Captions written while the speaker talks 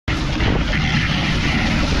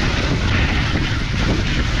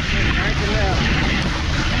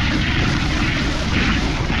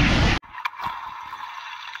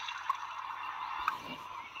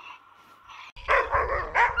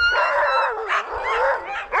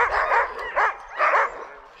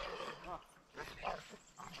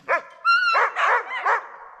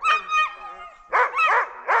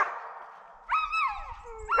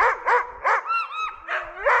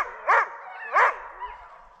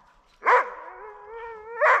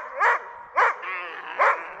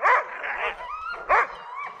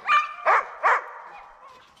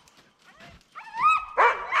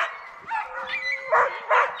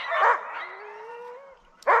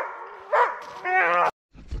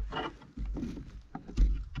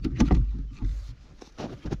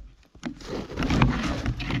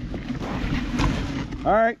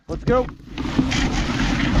All right, let's go. You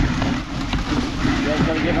guys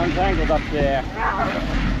gotta get untangled up there.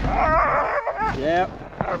 Yep.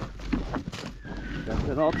 Got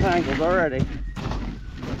it all tangled already.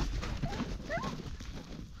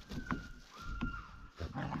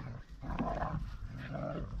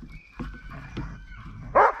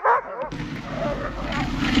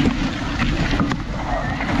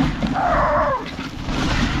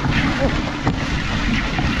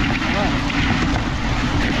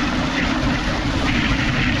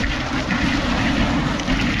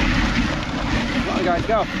 Guys,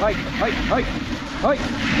 go. Hike, hike, hike, hike,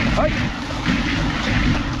 hike.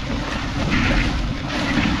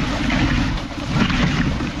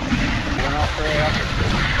 Going off trail.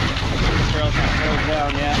 The trail's not closed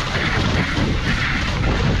down yet.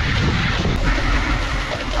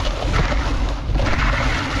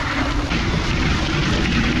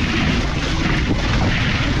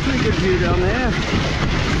 Pretty good view down there.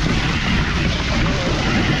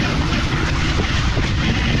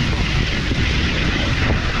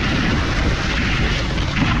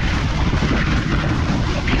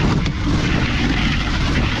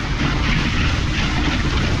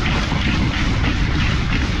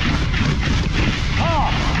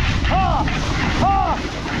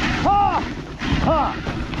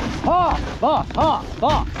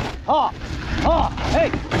 Hey,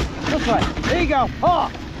 this way. There you go. Haw.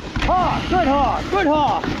 Haw. Good haw. Good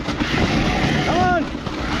haw. Come on.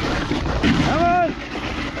 Come on.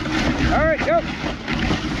 All right, go.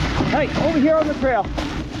 Hey, over here on the trail.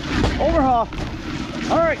 Over haw.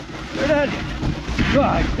 All right, good ahead.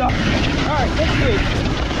 Good. Go. All right, let's see.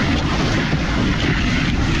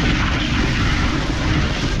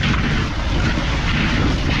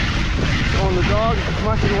 On the dog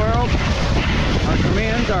mushing world, our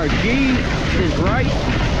commands are G is right,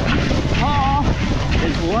 haw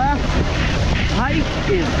is left, hike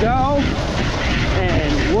is go,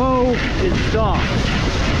 and whoa is stop.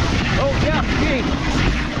 Oh yeah, G.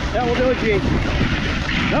 That will do it, G.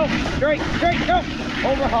 Nope, straight, straight, go.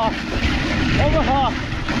 Over haw. Over haw.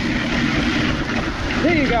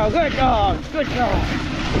 There you go, good dog, good dog.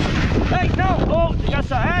 Hey, no, oh, you got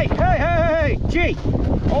some, hey, hey, hey, hey, G.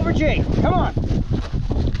 Over G, come on.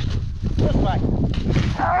 This way.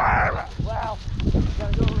 Wow.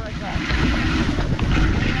 Gotta go right back.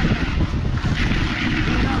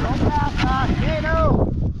 Don't pass, Gino.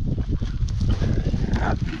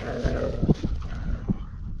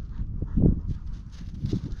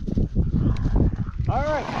 All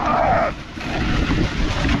right.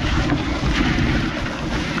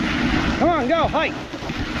 Come on, go, hike.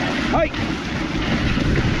 Hike.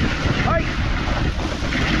 Hike.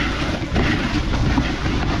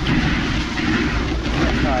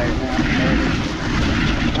 Tired now.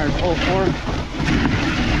 Hard pull for him.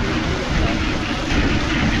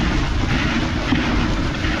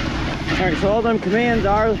 Alright, so all them commands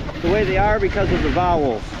are the way they are because of the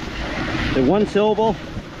vowels. They're one syllable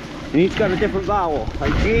and each got a different vowel.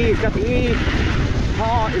 Like G, it's got the E,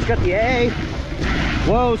 haw, it's got the A,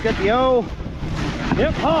 whoa, it's got the O.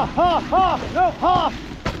 Yep, haw, haw, haw, no, haw,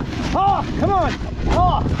 haw, come on,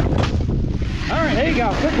 haw. Alright, there you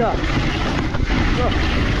go, good job.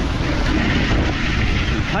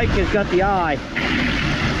 Hike has got the I,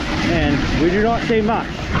 and we do not say much.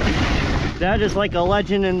 That is like a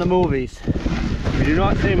legend in the movies. We do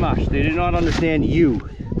not say much. They do not understand you.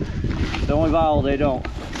 The only vowel they don't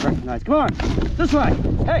recognize. Come on, this way.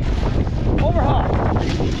 Hey, overhaul,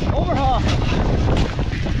 overhaul.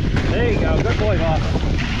 There you go, good boy, boss.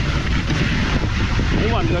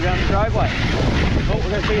 We want to go down the driveway. Oh,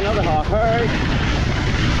 we're gonna see another hawk. All right.